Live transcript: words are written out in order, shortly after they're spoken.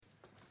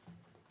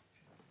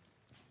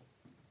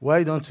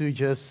Why don't you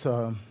just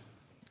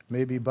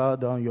maybe bow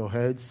down your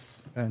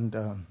heads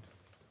and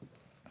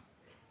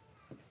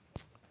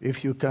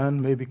if you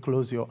can, maybe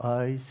close your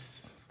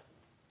eyes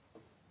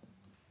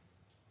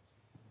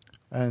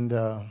and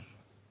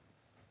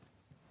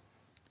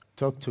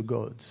talk to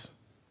God.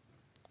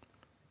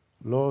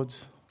 Lord,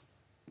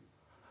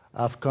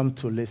 I've come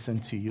to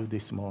listen to you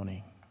this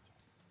morning.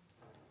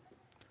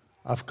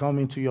 I've come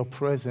into your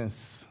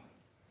presence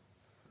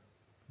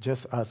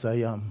just as I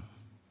am,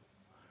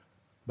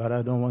 but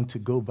I don't want to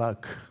go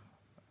back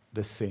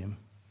the same.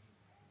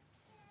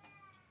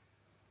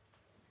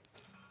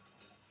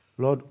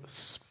 Lord,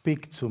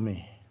 speak to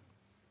me.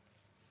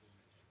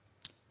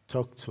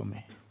 Talk to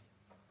me.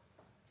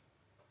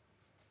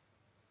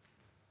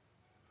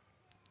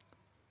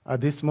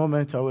 At this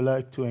moment, I would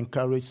like to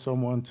encourage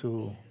someone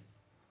to,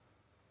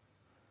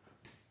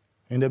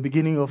 in the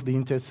beginning of the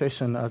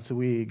intercession, as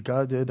we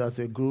gathered as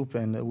a group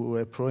and we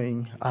were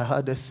praying, I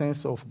had a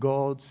sense of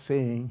God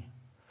saying,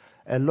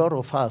 a lot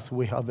of us,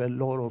 we have a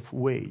lot of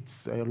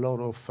weights, a lot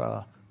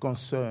of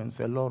concerns,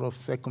 a lot of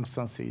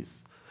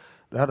circumstances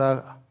that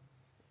are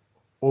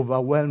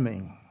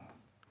overwhelming,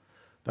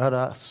 that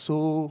are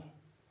so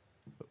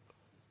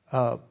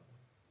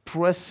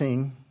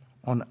pressing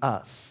on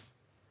us,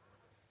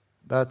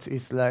 that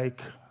it's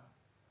like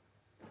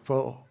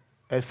for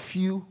a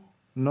few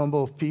number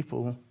of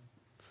people,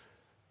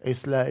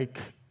 it's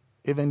like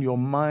even your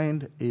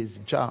mind is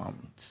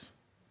jammed.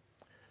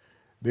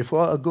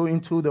 Before I go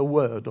into the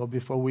word, or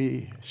before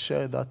we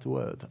share that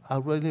word, I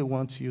really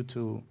want you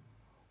to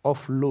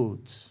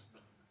offload.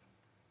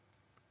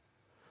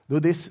 Do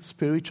this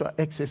spiritual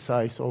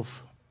exercise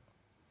of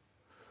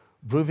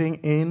breathing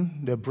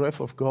in the breath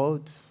of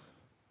God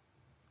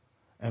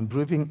and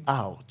breathing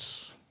out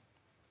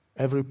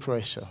every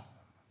pressure,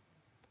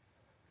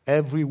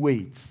 every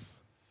weight,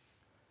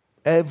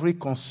 every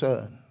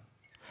concern.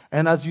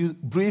 And as you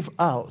breathe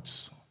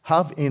out,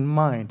 have in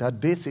mind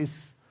that this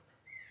is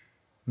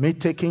me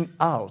taking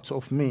out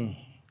of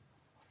me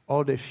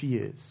all the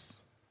fears,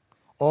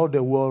 all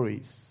the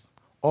worries,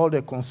 all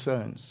the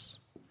concerns.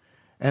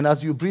 And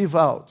as you breathe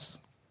out,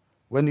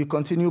 when you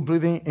continue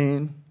breathing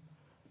in,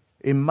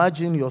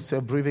 imagine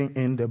yourself breathing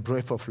in the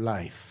breath of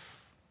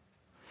life.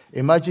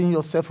 Imagine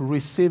yourself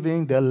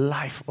receiving the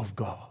life of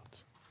God.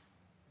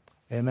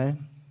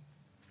 Amen.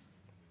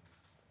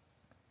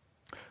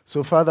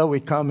 So, Father,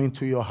 we come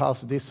into your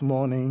house this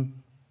morning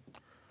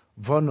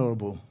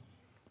vulnerable,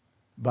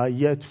 but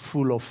yet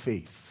full of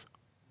faith.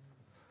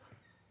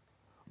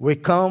 We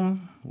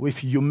come with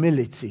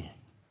humility.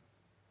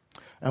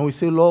 And we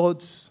say,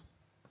 Lord,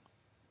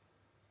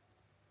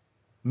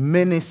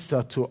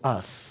 minister to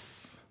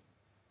us.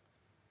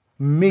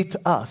 Meet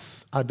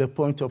us at the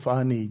point of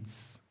our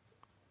needs.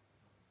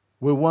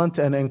 We want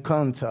an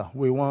encounter.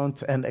 We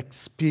want an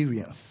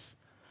experience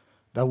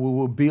that we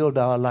will build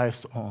our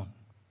lives on.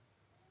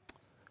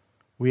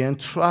 We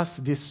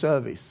entrust this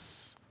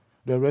service,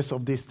 the rest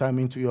of this time,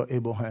 into your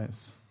able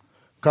hands.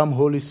 Come,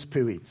 Holy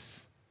Spirit,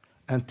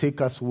 and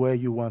take us where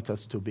you want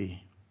us to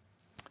be.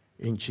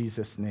 In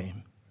Jesus'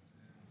 name,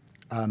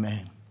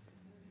 amen.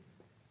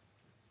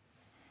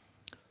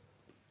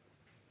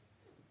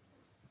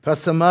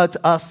 Pastor Matt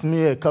asked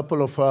me a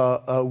couple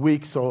of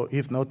weeks, or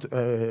if not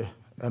a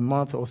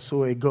month or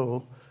so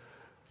ago,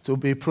 to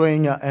be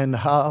praying and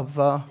have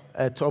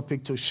a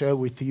topic to share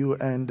with you.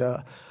 And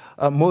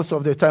most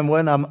of the time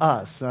when I'm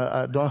asked,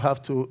 I don't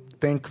have to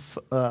think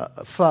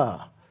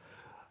far.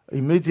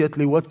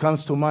 Immediately what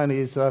comes to mind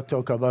is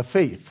talk about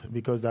faith,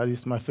 because that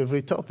is my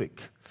favorite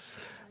topic.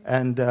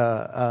 And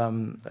as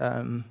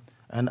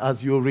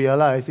you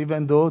realize,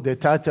 even though the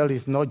title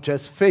is not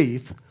just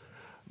faith,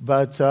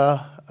 but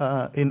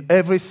in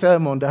every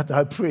sermon that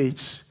I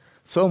preach,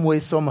 some way,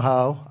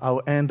 somehow,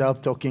 I'll end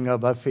up talking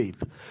about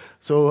faith.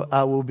 So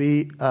I will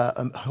be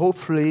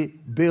hopefully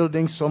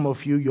building some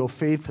of you your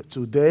faith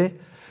today,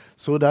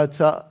 so that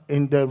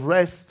in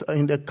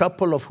the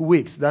couple of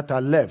weeks that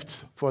are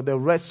left for the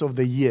rest of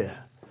the year,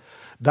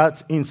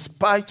 that in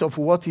spite of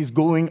what is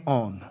going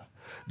on,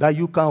 that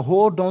you can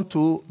hold on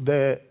to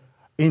the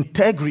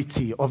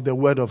integrity of the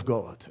Word of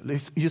God.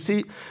 You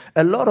see,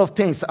 a lot of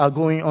things are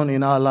going on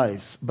in our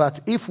lives,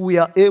 but if we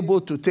are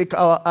able to take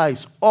our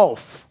eyes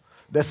off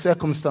the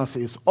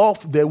circumstances,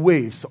 off the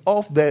waves,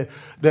 off the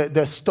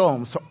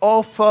storms,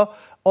 off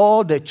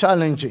all the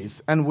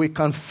challenges, and we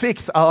can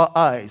fix our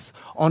eyes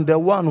on the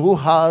one who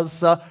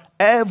has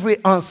every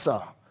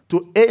answer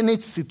to any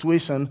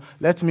situation,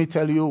 let me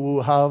tell you,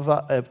 we'll have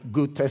a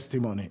good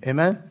testimony.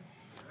 Amen?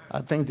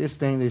 I think this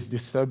thing is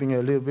disturbing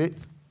a little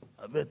bit.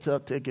 I better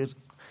take it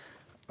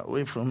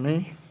away from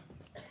me.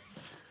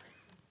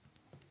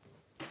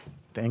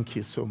 Thank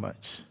you so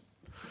much.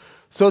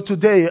 So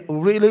today,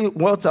 really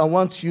what I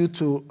want you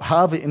to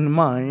have in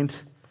mind,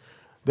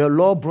 the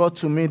Lord brought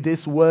to me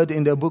this word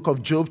in the book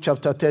of Job,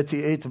 chapter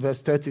 38,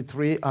 verse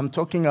 33. I'm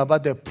talking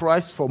about the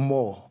price for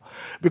more.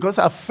 Because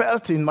I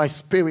felt in my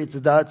spirit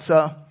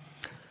that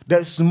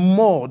there's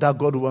more that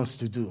God wants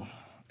to do.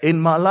 In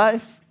my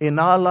life, in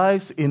our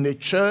lives, in the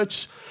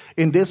church,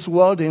 In this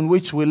world in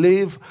which we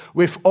live,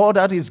 with all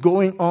that is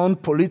going on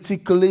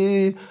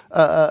politically,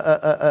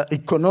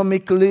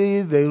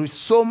 economically, there is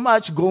so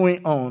much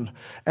going on.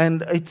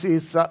 And it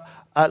is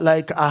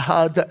like I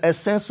had a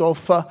sense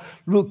of,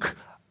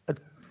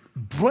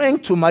 bring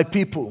to my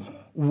people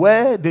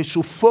where they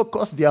should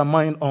focus their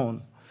mind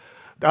on.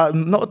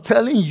 I'm not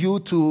telling you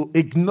to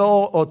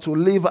ignore or to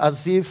live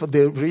as if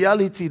the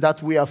reality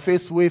that we are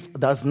faced with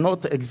does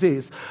not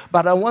exist,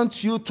 but I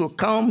want you to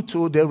come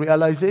to the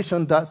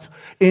realization that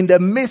in the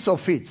midst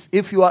of it,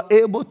 if you are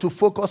able to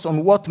focus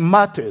on what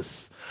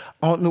matters,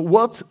 on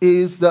what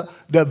is the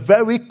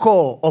very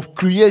core of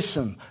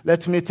creation,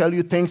 let me tell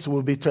you, things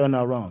will be turned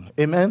around.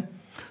 Amen?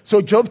 So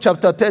Job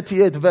chapter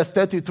 38, verse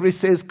 33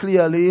 says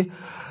clearly,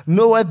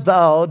 knowest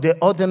thou the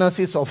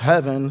ordinances of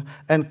heaven,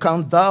 and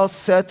canst thou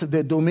set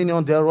the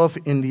dominion thereof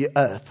in the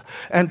earth?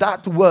 And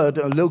that word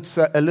looks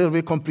a little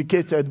bit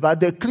complicated, but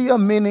the clear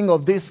meaning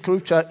of this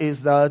scripture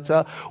is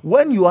that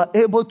when you are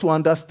able to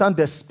understand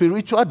the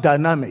spiritual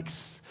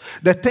dynamics,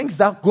 the things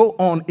that go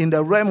on in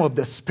the realm of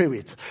the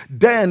spirit,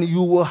 then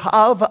you will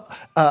have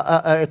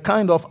a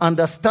kind of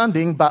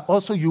understanding, but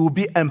also you will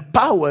be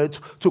empowered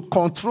to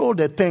control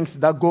the things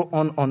that go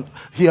on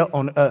here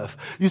on earth.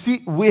 You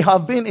see, we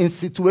have been in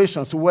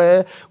situations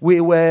where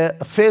we were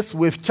faced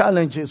with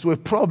challenges,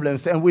 with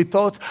problems, and we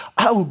thought,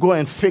 I will go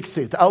and fix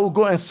it. I will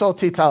go and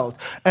sort it out.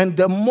 And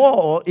the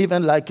more,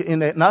 even like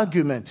in an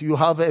argument, you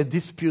have a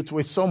dispute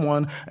with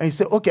someone, and you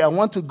say, okay, I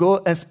want to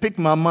go and speak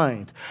my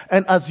mind.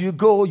 And as you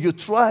go, you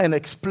try and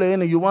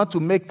explain, and you want to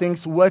make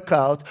things work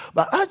out,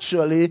 but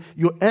actually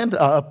you end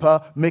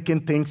up making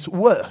things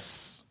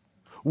worse.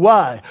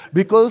 Why?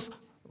 Because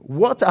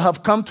what I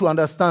have come to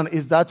understand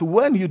is that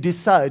when you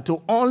decide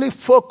to only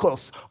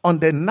focus on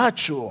the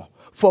natural,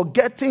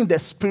 forgetting the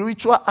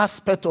spiritual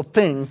aspect of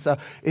things,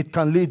 it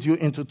can lead you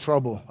into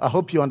trouble. I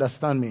hope you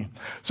understand me.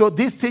 So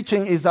this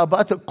teaching is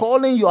about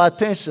calling your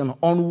attention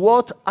on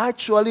what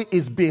actually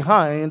is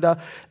behind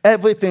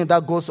everything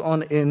that goes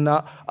on in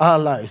our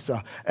lives.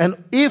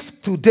 And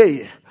if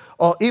today,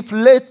 or if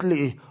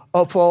lately,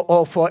 or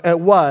for a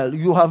while,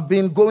 you have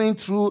been going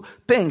through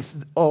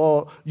things,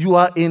 or you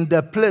are in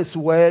the place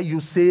where you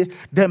say,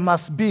 there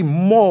must be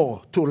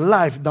more to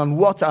life than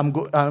what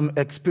I'm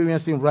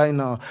experiencing right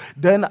now,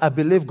 then I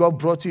believe God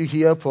brought you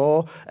here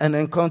for an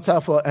encounter,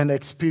 for an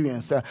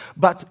experience.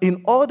 But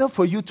in order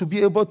for you to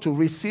be able to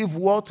receive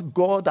what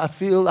God, I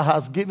feel,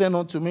 has given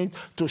unto me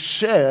to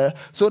share,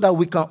 so that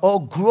we can all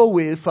grow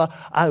with,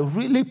 I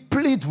really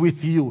plead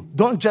with you,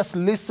 don't just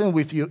listen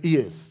with your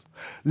ears.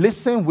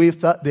 Listen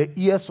with the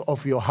ears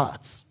of your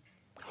heart.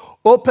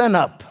 Open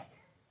up.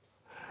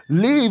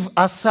 Leave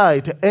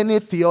aside any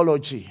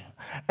theology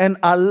and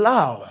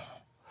allow,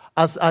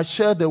 as I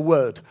share the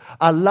word,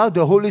 allow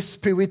the Holy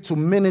Spirit to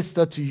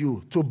minister to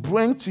you, to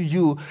bring to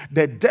you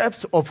the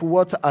depths of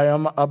what I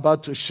am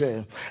about to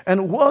share.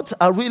 And what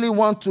I really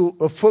want to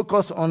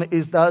focus on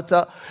is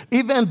that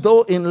even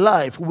though in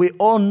life we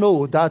all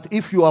know that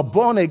if you are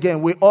born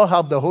again, we all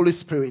have the Holy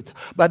Spirit.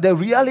 But the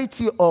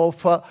reality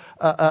of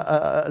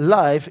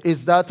life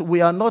is that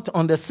we are not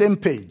on the same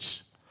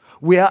page.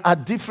 We are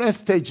at different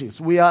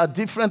stages. We are at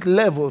different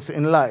levels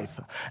in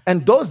life.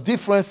 And those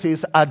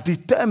differences are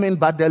determined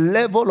by the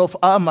level of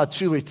our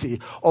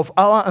maturity, of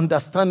our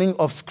understanding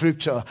of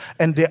Scripture,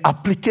 and the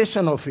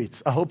application of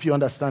it. I hope you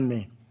understand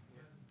me.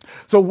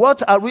 So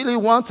what I really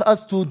want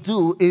us to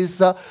do is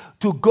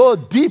to go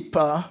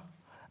deeper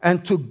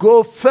and to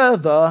go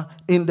further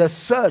in the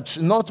search,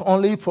 not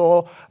only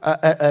for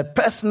a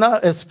personal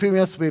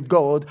experience with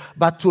God,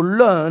 but to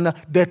learn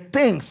the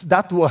things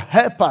that will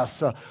help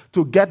us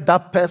to get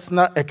that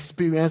personal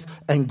experience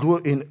and grow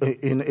in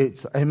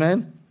it.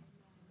 Amen?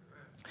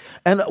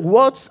 And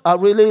what I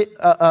really,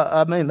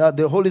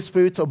 the Holy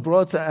Spirit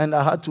brought, and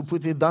I had to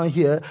put it down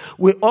here,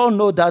 we all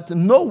know that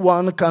no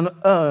one can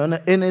earn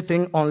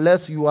anything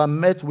unless you are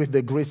met with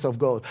the grace of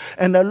God.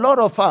 And a lot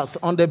of us,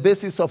 on the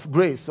basis of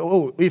grace,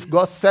 if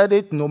God said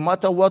it, no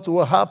matter what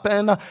will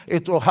happen,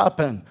 it will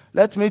happen.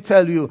 Let me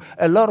tell you,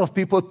 a lot of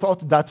people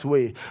thought that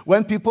way.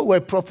 When people were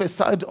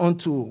prophesied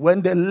unto,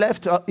 when they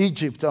left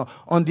Egypt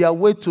on their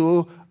way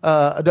to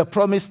the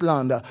promised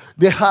land,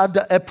 they had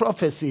a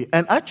prophecy.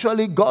 And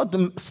actually,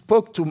 God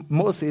spoke to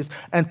Moses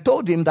and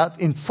told him that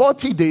in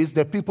 40 days,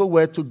 the people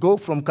were to go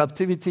from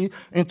captivity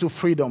into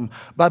freedom.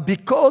 But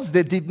because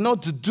they did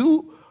not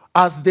do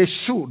as they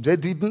should, they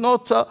did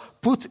not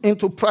put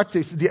into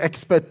practice the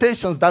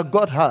expectations that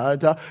God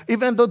had,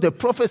 even though the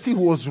prophecy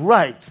was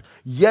right,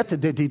 yet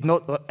they did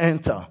not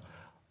enter,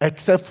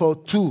 except for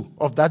 2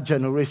 of that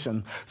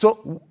generation.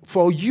 So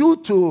for you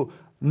to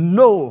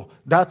know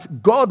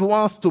that God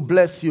wants to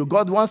bless you,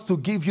 God wants to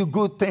give you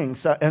good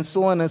things, and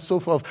so on and so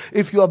forth.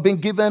 If you have been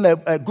given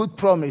a good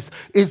promise,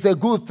 it's a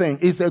good thing,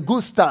 it's a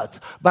good start.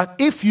 But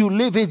if you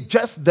leave it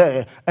just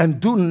there and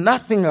do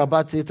nothing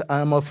about it,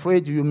 I'm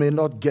afraid you may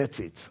not get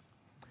it.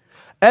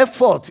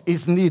 Effort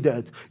is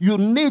needed. You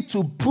need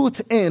to put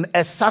in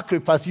a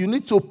sacrifice. You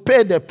need to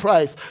pay the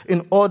price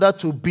in order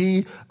to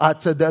be at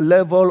the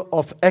level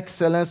of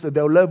excellence,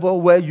 the level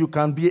where you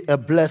can be a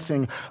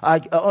blessing.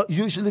 I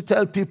usually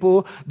tell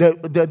people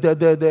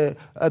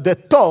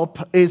the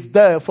top is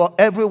there for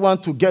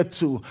everyone to get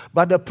to.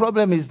 But the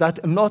problem is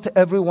that not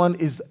everyone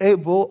is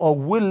able or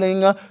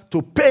willing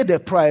to pay the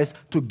price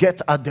to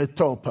get at the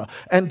top.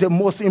 And the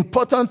most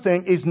important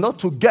thing is not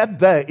to get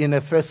there in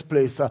the first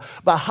place,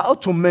 but how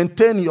to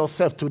maintain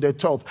yourself to the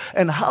top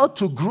and how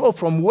to grow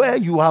from where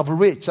you have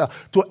reached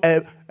to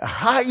a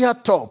higher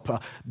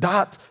top.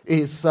 That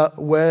is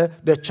where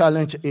the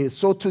challenge is.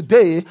 So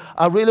today,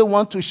 I really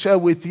want to share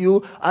with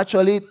you,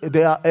 actually,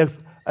 there are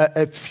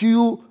a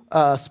few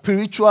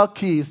spiritual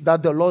keys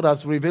that the Lord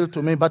has revealed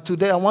to me. But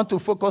today I want to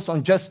focus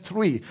on just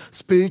 3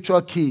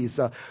 spiritual keys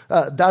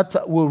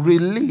that will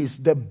release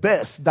the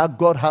best that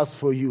God has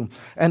for you.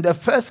 And the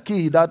first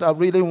key that I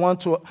really want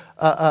to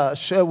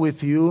share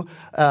with you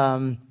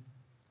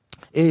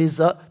is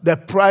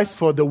the price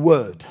for the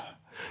word.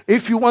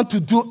 If you want to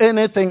do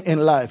anything in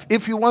life,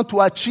 if you want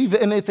to achieve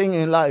anything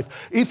in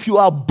life, if you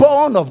are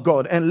born of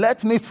God, and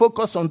let me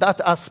focus on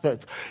that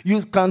aspect,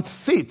 you can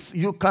sit,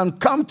 you can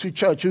come to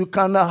church, you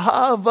can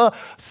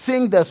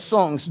sing the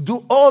songs,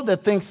 do all the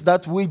things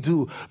that we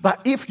do.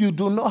 But if you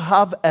do not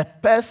have a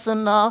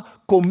personal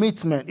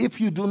commitment, if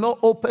you do not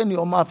open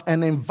your mouth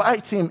and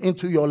invite him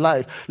into your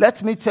life,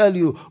 let me tell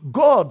you,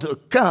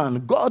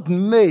 God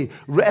may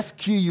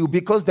rescue you,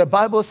 because the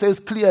Bible says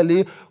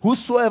clearly,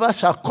 whosoever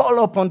shall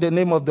call upon the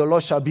name of the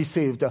Lord shall be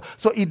saved.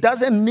 So it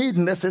doesn't need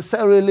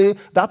necessarily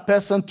that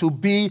person to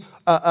be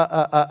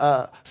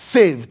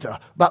saved,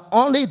 but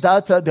only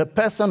that the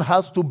person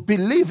has to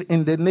believe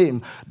in the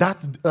name.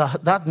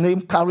 That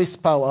name carries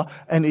power,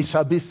 and it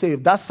shall be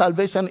saved. That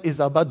salvation is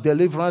about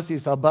deliverance,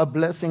 is about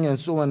blessing, and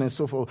so on and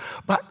so forth.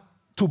 But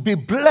to be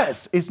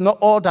blessed is not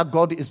all that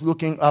God is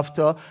looking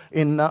after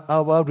in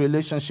our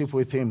relationship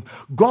with him.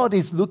 God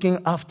is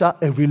looking after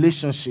a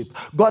relationship.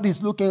 God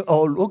is looking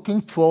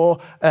for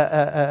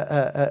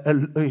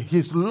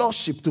his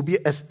lordship to be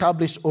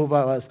established over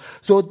us.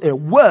 So the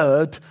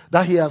word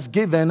that he has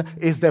given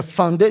is the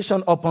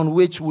foundation upon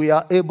which we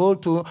are able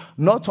to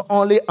not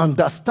only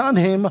understand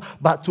him,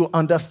 but to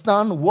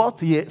understand what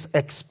he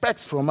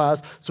expects from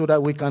us, so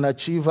that we can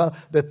achieve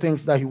the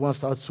things that he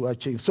wants us to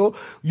achieve. So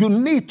you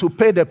need to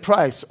pay the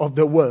price of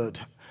the word.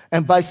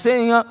 And by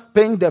saying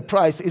paying the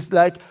price, it's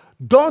like,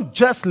 don't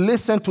just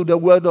listen to the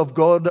word of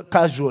God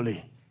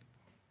casually.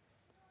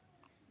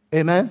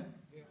 Amen?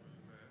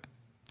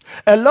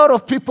 A lot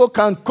of people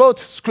can quote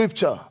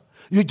scripture.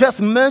 You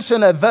just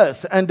mention a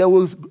verse and they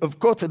will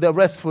quote the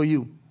rest for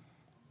you.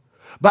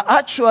 But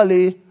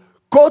actually,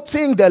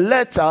 quoting the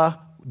letter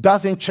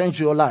doesn't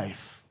change your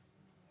life.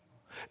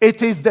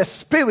 It is the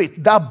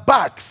spirit that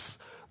backs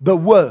the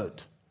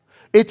word.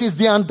 It is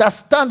the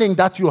understanding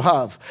that you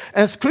have.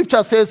 And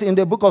scripture says in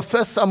the book of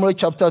 1 Samuel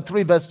chapter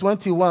 3 verse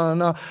 21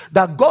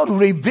 that God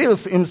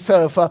reveals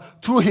himself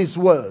through his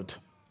word.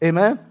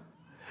 Amen?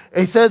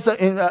 It says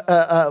in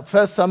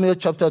 1 Samuel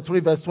chapter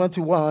 3 verse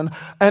 21,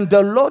 and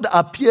the Lord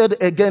appeared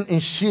again in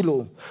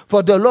Shiloh,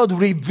 for the Lord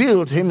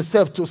revealed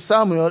himself to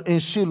Samuel in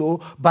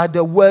Shiloh by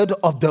the word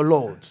of the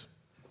Lord.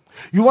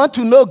 You want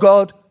to know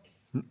God?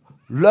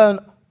 Learn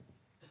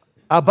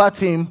about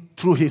him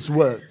through his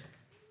word.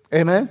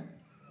 Amen?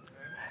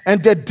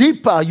 And the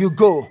deeper you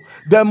go,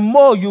 the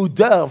more you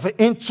delve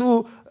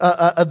into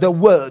the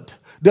word.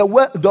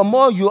 The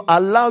more you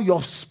allow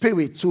your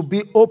spirit to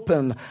be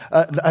open,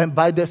 and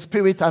by the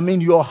spirit I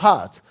mean your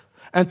heart,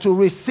 and to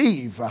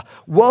receive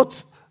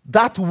what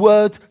that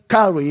word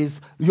carries,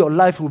 your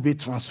life will be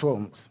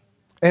transformed.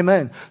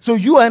 Amen. So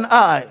you and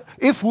I,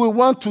 if we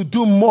want to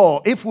do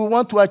more, if we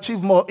want to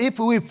achieve more, if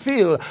we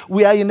feel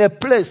we are in a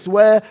place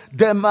where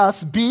there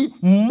must be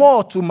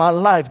more to my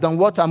life than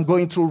what I'm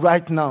going through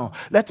right now,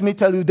 let me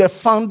tell you, the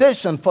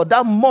foundation for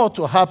that more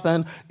to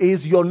happen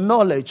is your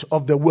knowledge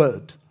of the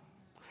word.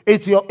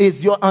 It's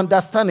your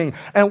understanding.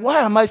 And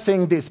why am I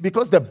saying this?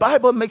 Because the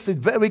Bible makes it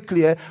very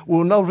clear. We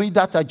will not read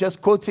that. I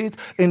just quoted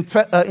in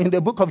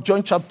the book of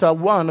John chapter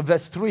 1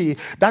 verse 3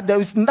 that there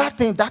is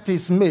nothing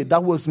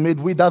that was made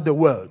without the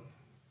word.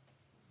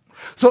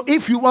 So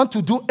if you want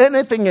to do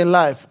anything in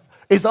life,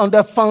 it's on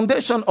the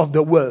foundation of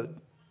the word.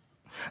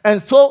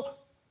 And so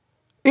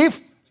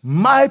if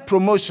my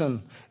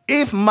promotion,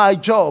 if my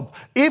job,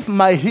 if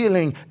my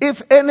healing,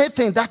 if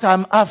anything that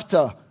I'm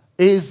after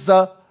is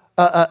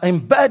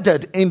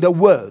embedded in the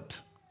word,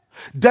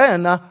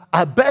 then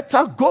I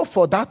better go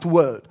for that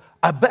word.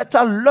 I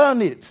better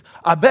learn it.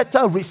 I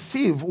better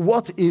receive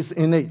what is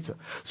in it.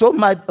 So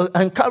my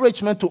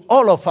encouragement to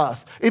all of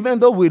us, even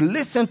though we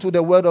listen to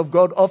the word of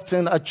God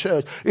often at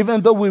church,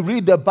 even though we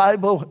read the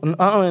Bible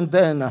now and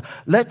then,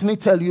 let me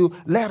tell you,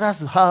 let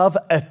us have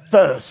a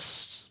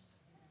thirst.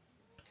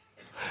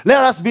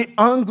 Let us be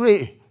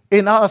hungry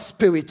in our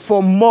spirit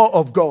for more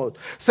of God.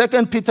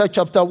 2 Peter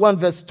chapter 1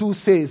 verse 2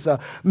 says,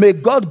 may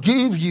God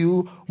give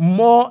you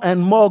more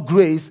and more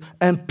grace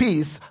and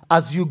peace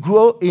as you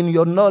grow in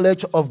your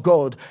knowledge of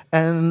God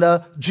and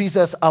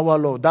Jesus our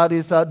Lord. That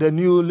is the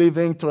New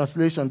Living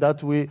Translation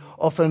that we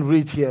often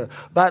read here.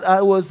 But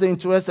I was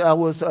interested, I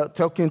was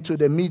talking to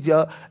the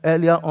media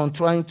earlier on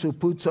trying to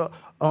put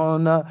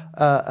on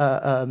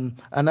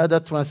another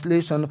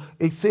translation.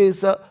 It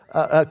says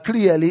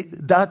clearly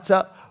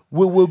that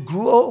we will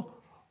grow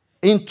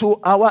into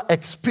our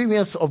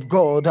experience of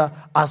God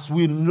as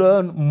we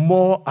learn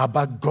more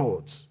about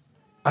God,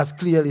 as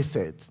clearly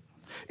said.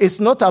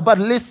 It's not about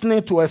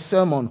listening to a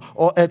sermon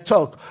or a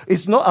talk.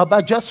 It's not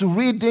about just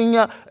reading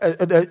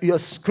your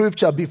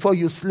scripture before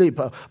you sleep,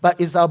 but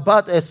it's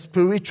about a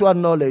spiritual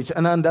knowledge,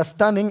 an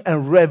understanding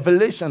and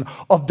revelation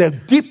of the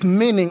deep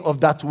meaning of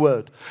that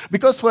word.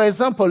 Because, for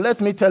example, let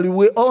me tell you,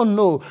 we all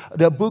know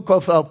the book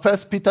of 1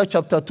 Peter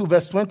chapter 2,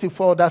 verse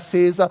 24 that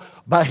says,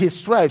 by his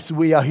stripes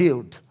we are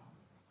healed.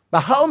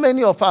 But how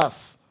many of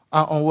us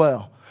are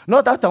unwell?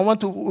 Not that I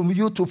want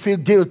you to feel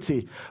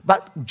guilty,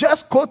 but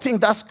just quoting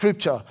that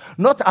scripture,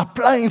 not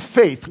applying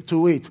faith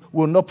to it,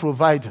 will not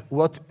provide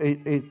what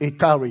it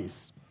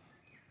carries.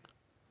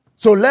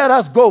 So let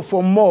us go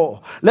for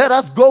more. Let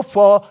us go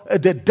for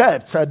the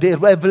depth, the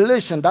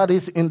revelation that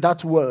is in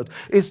that word.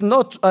 It's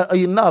not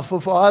enough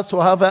for us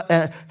to have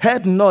a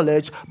head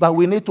knowledge, but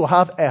we need to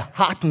have a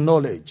heart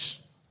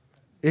knowledge,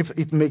 if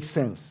it makes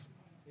sense.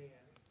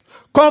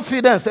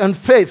 Confidence and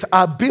faith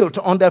are built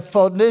on the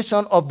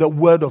foundation of the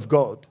Word of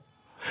God.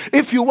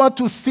 If you want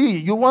to see,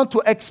 you want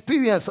to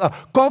experience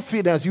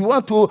confidence, you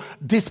want to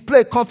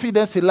display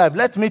confidence in life,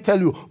 let me tell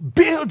you,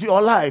 build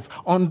your life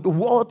on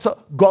what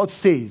God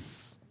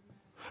says.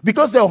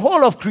 Because the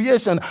whole of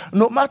creation,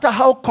 no matter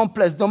how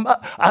complex, no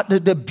matter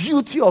the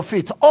beauty of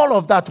it, all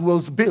of that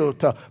was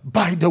built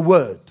by the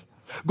Word.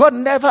 God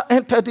never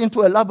entered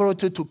into a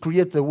laboratory to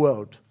create the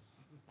world.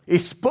 He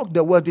spoke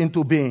the Word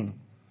into being.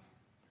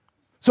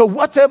 So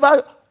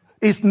whatever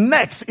is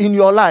next in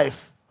your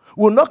life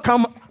will not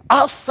come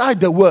outside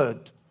the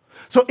Word.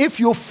 So if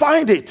you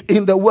find it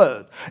in the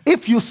Word,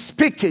 if you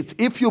speak it,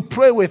 if you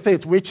pray with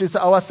it, which is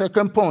our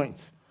second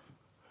point,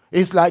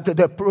 it's like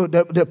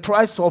the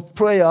price of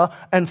prayer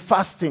and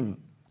fasting.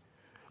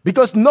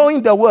 Because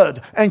knowing the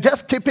Word and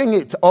just keeping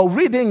it or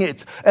reading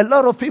it, a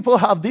lot of people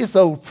have this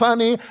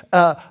funny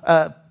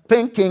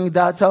thinking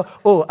that,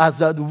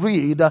 as I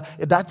read,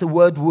 that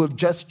word will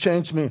just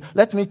change me.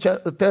 Let me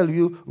tell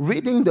you,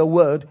 reading the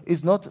word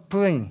is not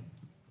praying.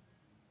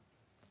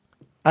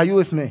 Are you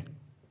with me?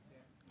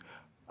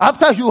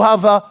 After you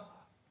have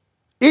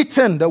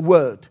eaten the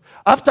word,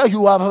 after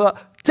you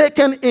have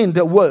taken in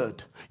the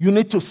word, you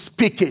need to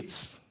speak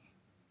it.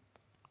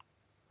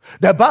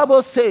 The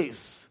Bible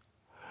says,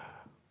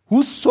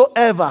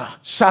 whosoever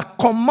shall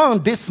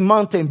command this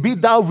mountain, be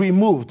thou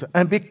removed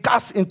and be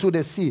cast into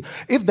the sea.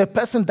 If the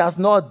person does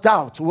not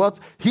doubt what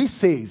he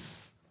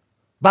says,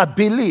 but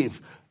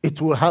believe, it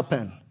will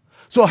happen.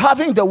 So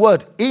having the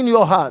word in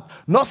your heart,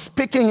 not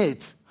speaking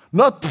it,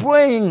 not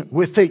praying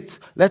with it,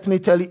 let me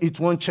tell you, it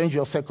won't change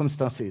your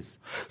circumstances.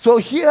 So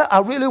here, I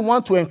really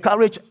want to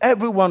encourage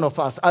every one of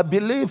us. I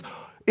believe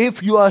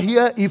if you are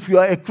here, if you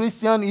are a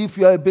Christian, if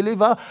you are a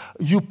believer,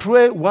 you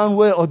pray one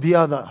way or the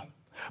other.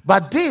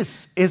 But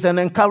this is an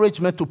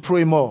encouragement to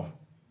pray more.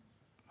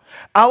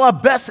 Our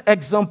best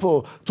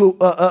example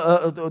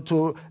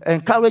to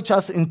encourage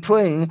us in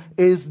praying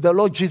is the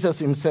Lord Jesus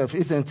himself,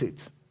 isn't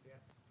it?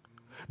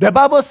 The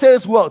Bible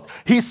says what?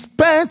 He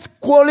spent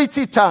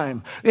quality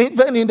time.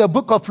 Even in the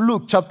book of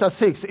Luke chapter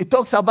 6, it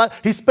talks about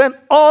he spent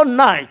all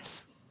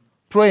night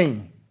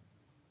praying.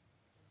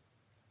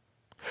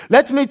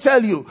 Let me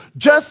tell you,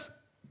 just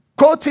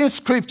quoting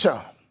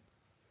scripture,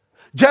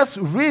 just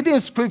reading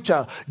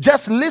scripture,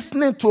 just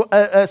listening to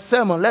a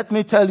sermon, let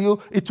me tell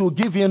you, it will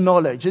give you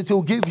knowledge. It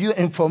will give you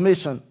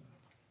information.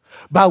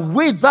 But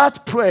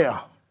without prayer,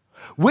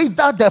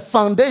 without the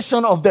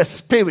foundation of the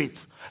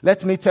Spirit,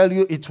 let me tell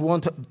you, it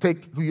won't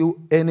take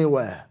you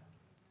anywhere.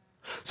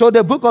 So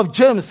the book of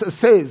James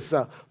says,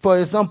 for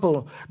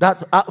example,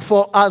 that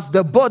for as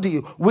the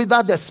body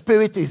without the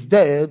Spirit is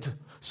dead,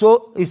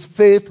 so is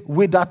faith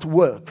without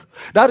work.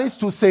 That is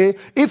to say,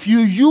 if you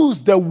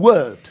use the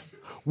word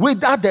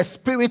without the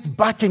Spirit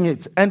backing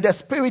it, and the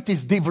Spirit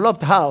is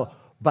developed how?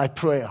 By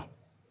prayer.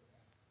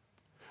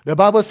 The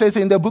Bible says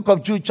in the book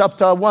of Jude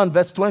chapter 1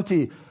 verse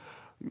 20,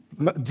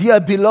 dear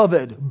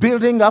beloved,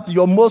 building up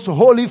your most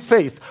holy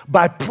faith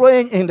by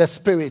praying in the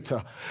Spirit.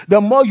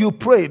 The more you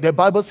pray, the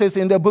Bible says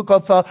in the book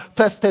of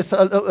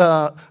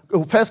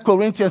 1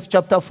 Corinthians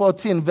chapter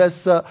 14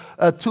 verse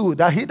 2,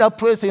 that he that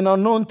prays in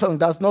unknown tongue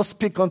does not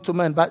speak unto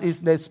men, but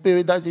is the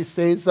Spirit that he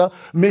says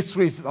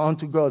mysteries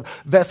unto God.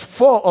 Verse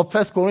 4 of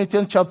 1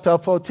 Corinthians chapter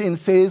 14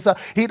 says,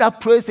 he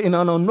that prays in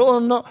an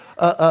unknown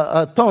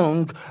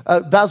tongue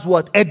does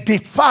what?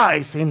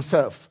 Edifies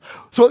himself.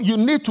 So you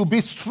need to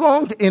be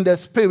strong in the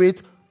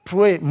Spirit.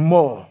 Pray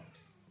more.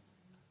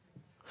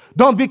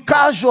 Don't be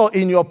casual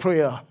in your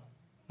prayer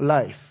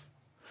life.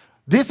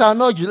 These are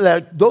not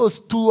like those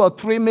 2 or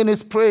 3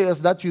 minutes prayers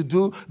that you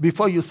do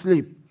before you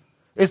sleep.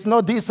 It's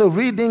not this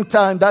reading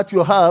time that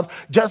you have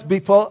just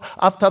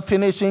after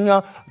finishing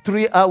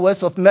 3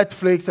 hours of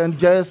Netflix and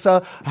just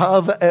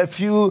have a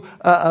few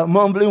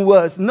mumbling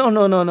words.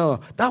 No.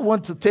 That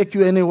won't take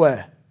you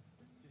anywhere.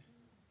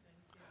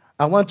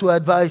 I want to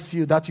advise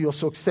you that your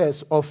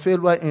success or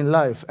failure in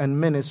life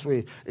and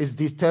ministry is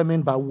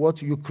determined by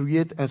what you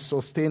create and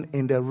sustain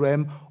in the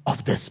realm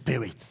of the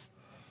Spirit.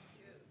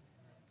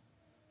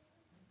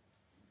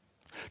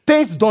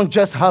 Things don't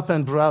just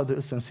happen,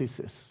 brothers and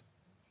sisters.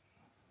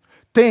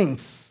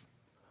 Things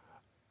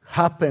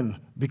happen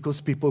because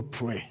people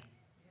pray.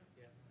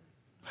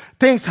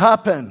 Things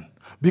happen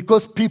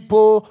because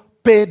people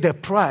pay the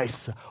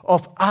price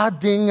of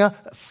adding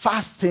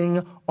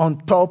fasting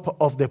on top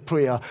of the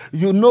prayer.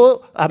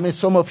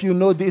 Some of you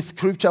know this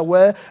scripture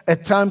where a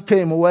time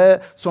came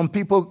where some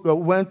people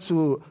went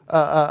to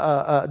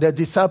the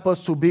disciples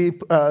to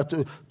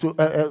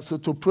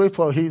pray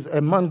for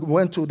a man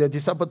went to the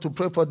disciples to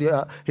pray for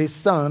his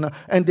son,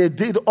 and they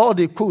did all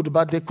they could,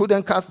 but they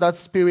couldn't cast that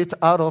spirit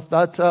out of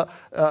that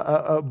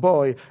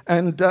boy.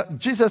 And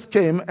Jesus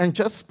came and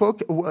just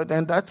spoke,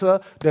 and that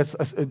the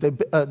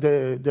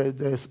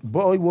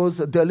boy was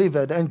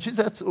delivered. And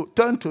Jesus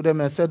turned to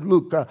them and said,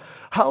 "Look,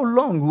 how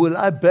long will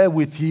I bear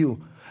with you?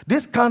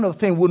 This kind of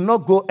thing will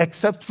not go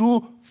except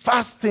through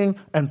fasting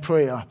and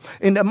prayer."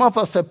 In the month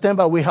of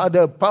September, we had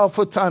a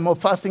powerful time of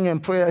fasting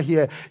and prayer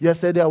here.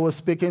 Yesterday, I was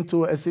speaking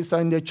to a sister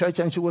in the church,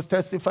 and she was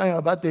testifying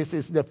about this.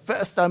 It's the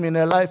first time in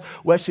her life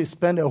where she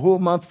spent a whole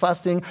month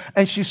fasting,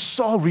 and she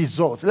saw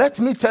results. Let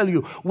me tell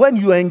you, when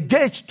you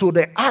engage to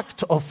the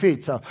act of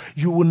faith,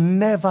 you will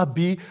never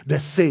be the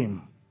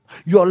same.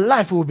 Your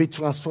life will be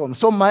transformed.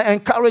 So my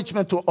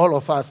encouragement to all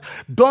of us,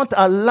 don't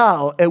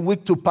allow a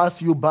week to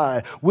pass you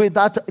by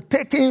without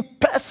taking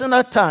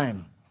personal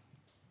time,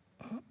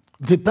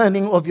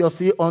 depending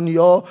obviously on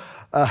your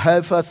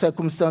health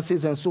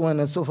circumstances and so on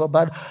and so forth.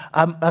 But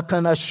I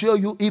can assure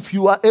you, if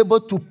you are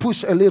able to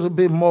push a little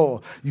bit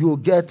more, you will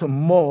get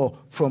more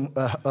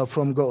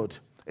from God.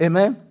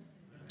 Amen?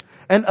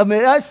 And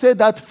may I say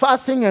that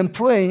fasting and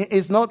praying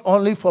is not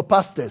only for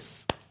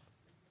pastors.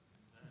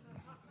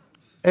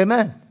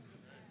 Amen?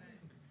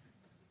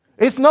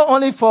 It's not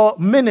only for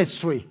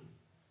ministry.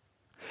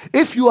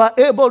 If you are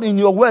able in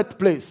your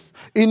workplace,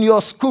 in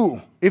your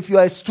school, if you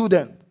are a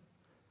student,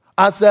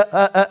 as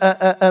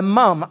a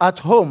mom at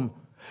home,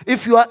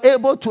 if you are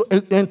able to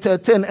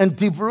entertain and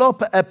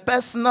develop a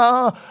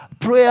personal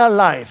prayer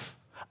life,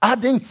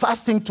 adding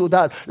fasting to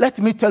that, let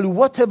me tell you,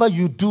 whatever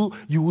you do,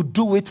 you will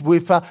do it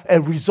with a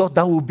result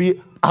that will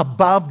be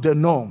above the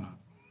norm.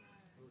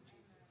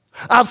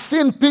 I've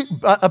seen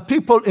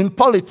people in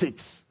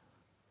politics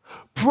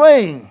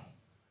praying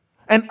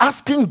and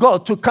asking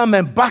God to come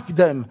and back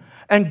them.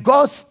 And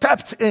God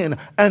stepped in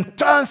and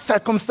turned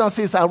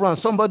circumstances around.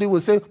 Somebody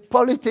will say,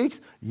 politics?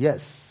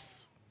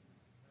 Yes.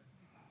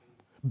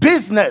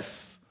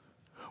 Business.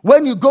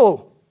 When you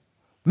go,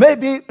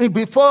 maybe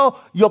before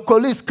your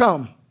colleagues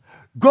come,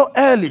 go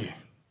early.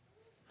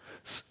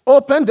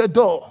 Open the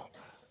door.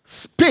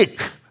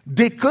 Speak,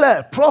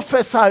 declare,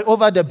 prophesy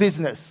over the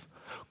business.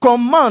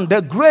 Command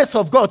the grace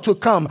of God to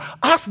come.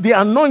 Ask the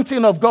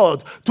anointing of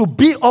God to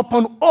be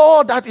upon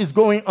all that is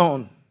going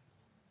on.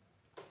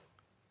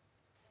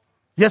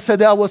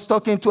 Yesterday, I was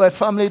talking to a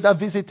family that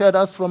visited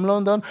us from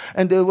London,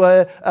 and they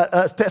were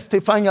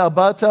testifying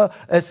about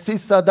a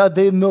sister that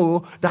they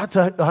know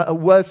that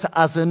works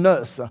as a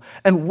nurse.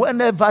 And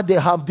whenever they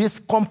have these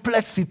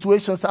complex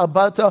situations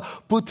about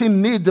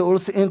putting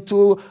needles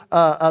into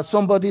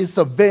somebody's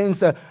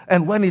veins,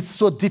 and when it's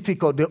so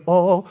difficult, they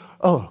all,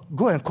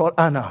 go and call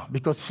Anna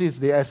because she's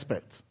the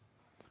expert.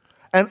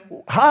 And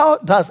how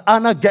does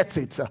Anna get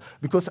it?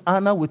 Because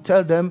Anna will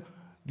tell them,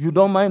 "You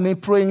don't mind me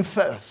praying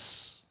first."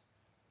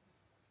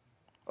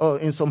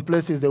 In some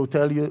places, they will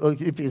tell you,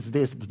 if it's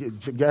this,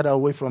 get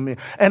away from me.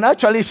 And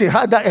actually, she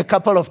had that a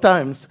couple of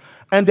times.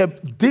 And they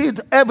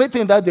did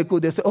everything that they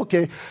could. They said,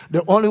 okay,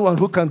 the only one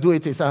who can do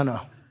it is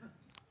Anna.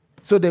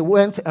 So they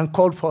went and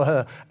called for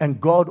her. And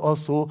God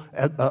also,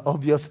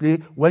 obviously,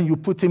 when you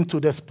put him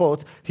to the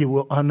spot, he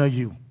will honor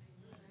you.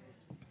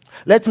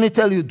 Let me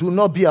tell you, do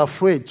not be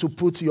afraid to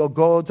put your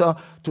God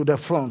to the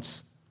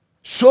front.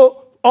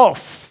 Show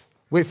off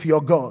with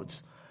your God.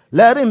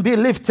 Let him be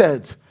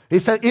lifted. He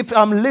said, if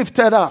I'm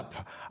lifted up,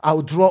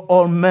 I'll draw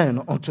all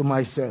men unto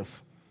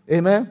myself.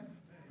 Amen?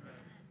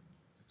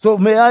 So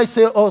may I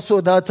say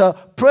also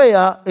that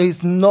prayer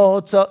is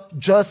not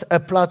just a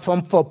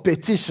platform for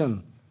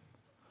petition.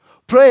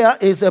 Prayer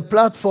is a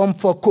platform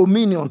for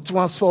communion,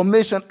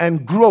 transformation,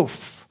 and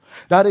growth.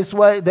 That is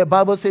why the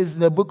Bible says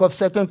in the book of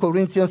 2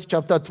 Corinthians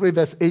chapter 3,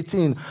 verse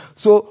 18.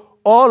 So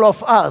all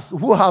of us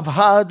who have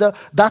had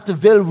that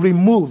veil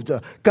removed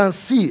can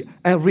see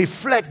and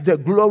reflect the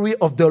glory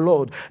of the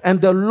Lord. And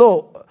the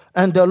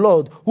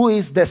Lord, who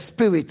is the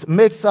Spirit,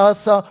 makes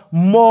us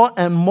more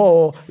and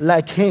more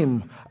like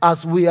him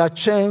as we are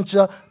changed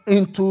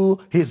into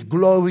his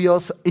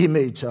glorious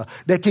image.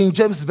 The King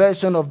James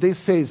Version of this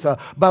says,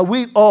 but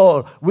we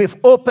all, with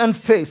open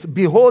face,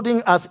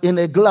 beholding as in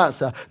a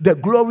glass the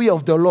glory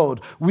of the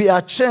Lord, we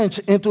are changed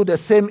into the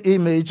same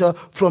image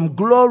from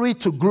glory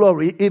to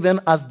glory, even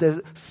as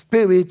the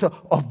Spirit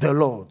of the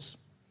Lord.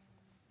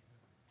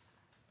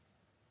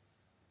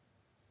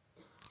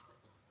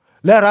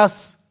 Let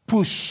us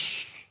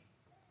push.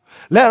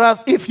 Let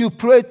us, if you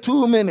pray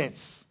 2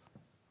 minutes,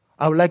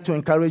 I would like to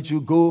encourage you,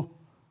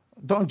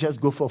 don't just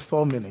go for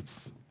 4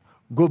 minutes.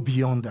 Go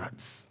beyond that.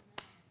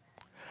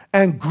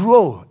 And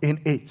grow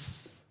in it.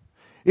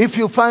 If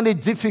you find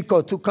it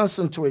difficult to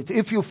concentrate,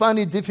 if you find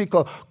it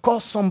difficult, call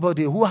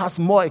somebody who has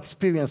more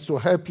experience to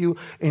help you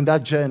in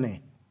that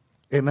journey.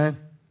 Amen.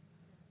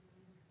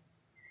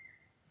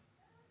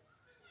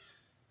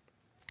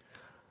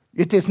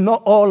 It is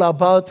not all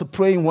about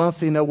praying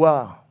once in a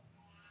while.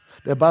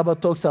 The Bible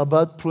talks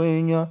about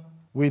praying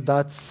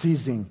without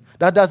ceasing.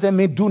 That doesn't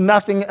mean do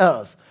nothing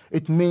else.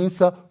 It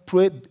means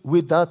pray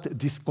without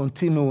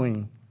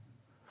discontinuing.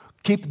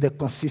 Keep the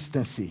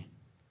consistency.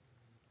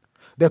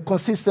 The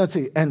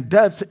consistency and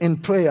depth in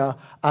prayer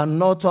are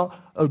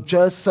not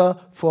just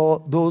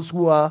for those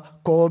who are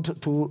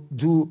called to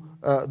do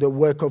the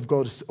work of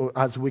God,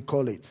 as we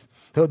call it.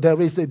 So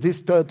there is this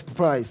third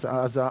price,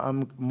 as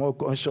I'm more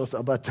conscious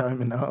about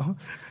time now.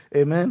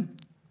 Amen.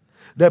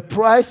 The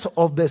price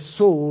of the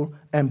soul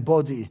and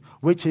body,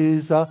 which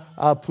is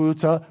I put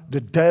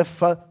the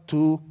death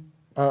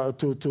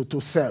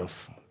to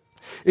self.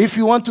 If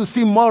you want to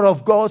see more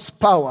of God's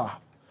power,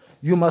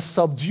 you must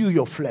subdue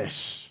your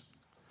flesh.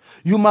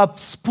 You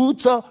must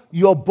put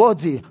your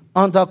body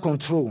under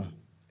control.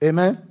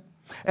 Amen.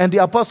 And the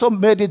apostle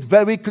made it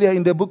very clear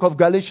in the book of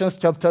Galatians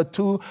chapter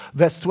 2,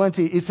 verse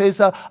 20. He says,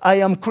 I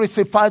am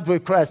crucified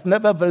with Christ.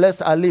 Nevertheless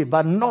I live,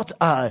 but not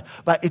I,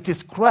 but it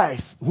is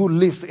Christ who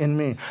lives in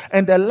me.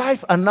 And the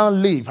life I now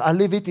live, I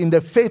live it in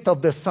the faith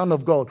of the Son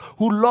of God,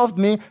 who loved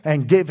me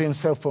and gave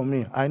himself for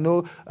me. I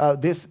know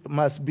this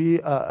must be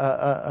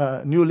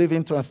New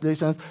Living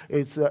Translations.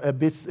 It's a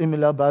bit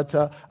similar,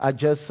 but I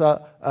just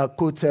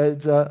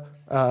quoted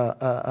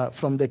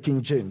from the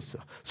King James.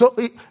 So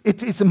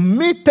it is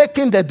me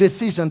taking the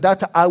decision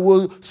that I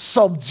will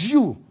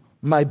subdue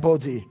my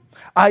body.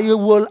 I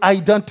will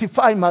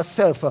identify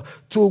myself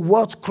to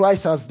what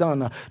Christ has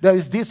done. There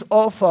is this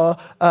author,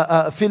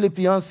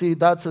 Philippians,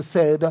 that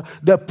said,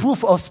 the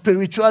proof of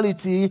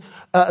spirituality,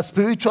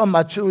 spiritual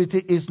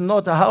maturity is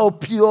not how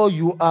pure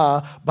you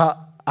are, but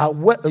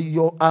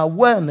your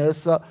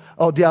awareness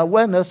or the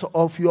awareness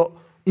of your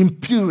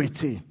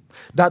impurity.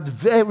 That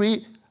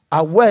very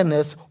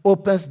awareness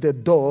opens the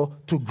door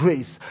to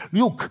grace.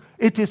 Look,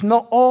 it is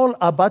not all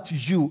about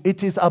you.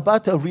 It is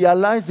about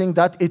realizing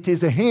that it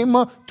is him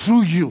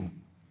through you.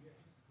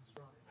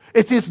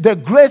 It is the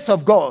grace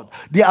of God,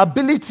 the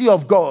ability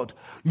of God,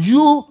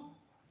 you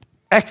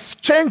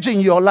exchanging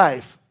your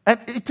life. And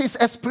it is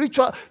a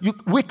spiritual,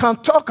 we can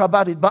talk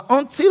about it, but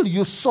until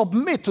you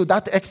submit to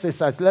that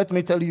exercise, let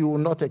me tell you, you will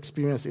not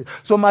experience it.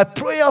 So my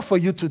prayer for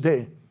you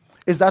today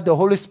is that the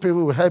Holy Spirit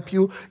will help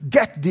you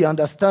get the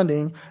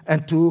understanding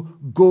and to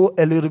go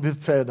a little bit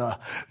further.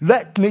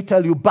 Let me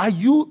tell you, by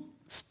you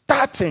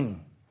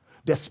starting,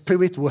 the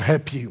Spirit will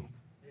help you.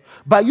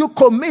 By you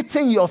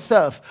committing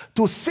yourself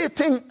to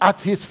sitting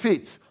at his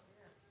feet.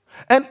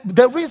 And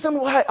the reason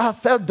why I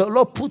felt the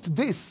Lord put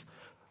this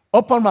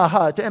upon my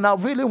heart, and I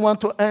really want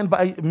to end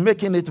by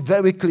making it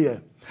very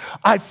clear.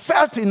 I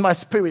felt in my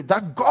spirit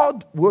that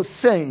God was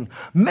saying,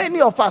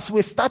 many of us,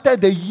 we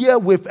started the year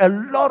with a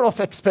lot of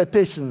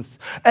expectations,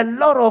 a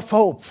lot of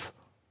hope.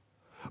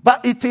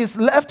 But it is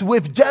left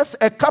with just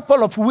a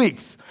couple of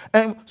weeks.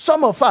 And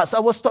some of us, I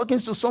was talking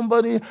to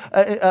somebody,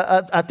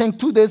 I think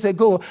 2 days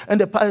ago, and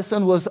the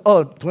person was,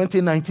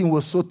 2019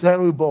 was so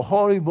terrible,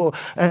 horrible,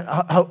 and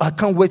I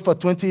can't wait for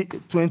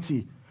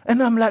 2020.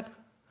 And I'm like,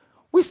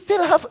 we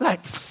still have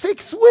like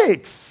 6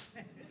 weeks.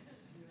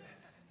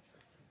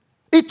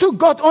 It took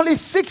God only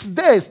 6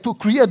 days to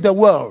create the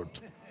world.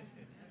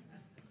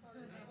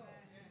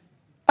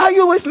 Are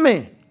you with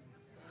me?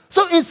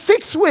 So in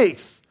 6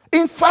 weeks,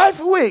 in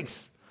 5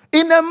 weeks,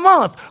 in a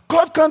month,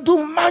 God can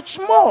do much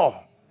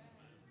more.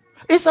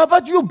 It's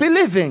about you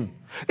believing.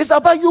 It's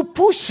about you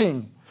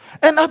pushing.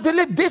 And I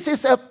believe this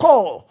is a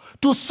call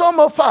to some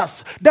of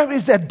us. There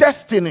is a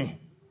destiny.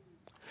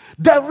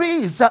 There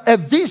is a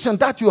vision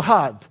that you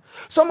had.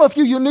 Some of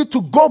you need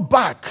to go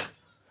back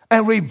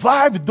and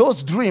revive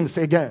those dreams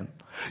again.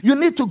 You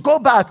need to go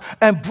back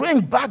and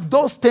bring back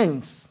those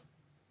things.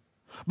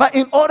 But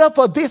in order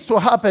for this to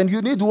happen,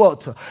 you need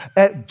what?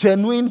 A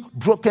genuine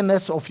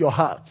brokenness of your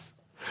heart.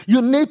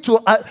 You need to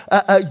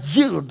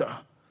yield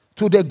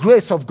to the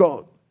grace of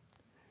God.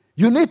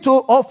 You need to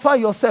offer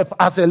yourself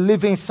as a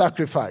living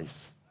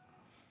sacrifice.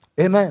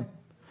 Amen.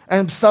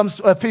 And Psalms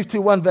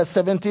 51 verse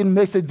 17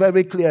 makes it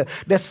very clear.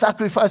 The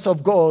sacrifice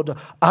of God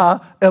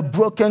are a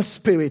broken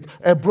spirit,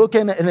 a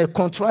broken and a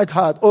contrite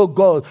heart. Oh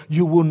God,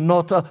 you will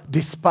not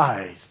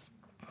despise.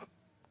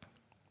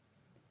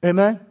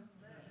 Amen?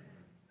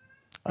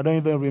 I don't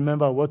even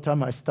remember what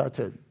time I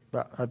started.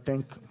 But I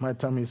think my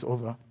time is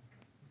over.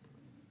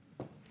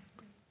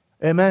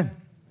 Amen.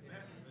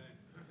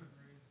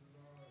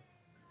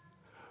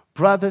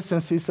 Brothers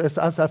and sisters,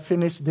 as I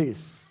finish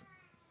this,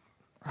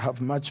 I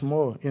have much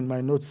more in my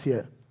notes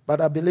here,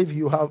 but I believe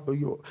you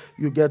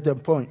get the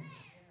point.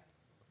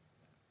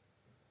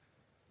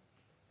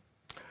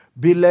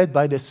 Be led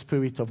by the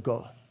Spirit of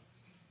God.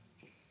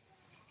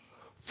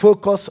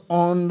 Focus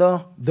on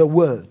the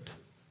Word.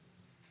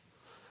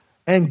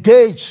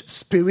 Engage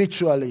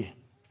spiritually.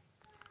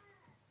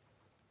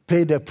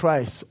 Pay the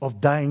price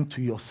of dying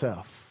to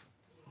yourself.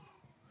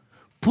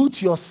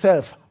 Put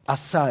yourself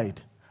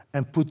aside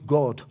and put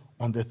God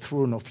on the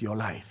throne of your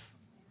life.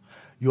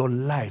 Your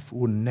life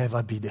will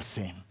never be the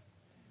same.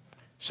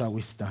 Shall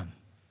we stand?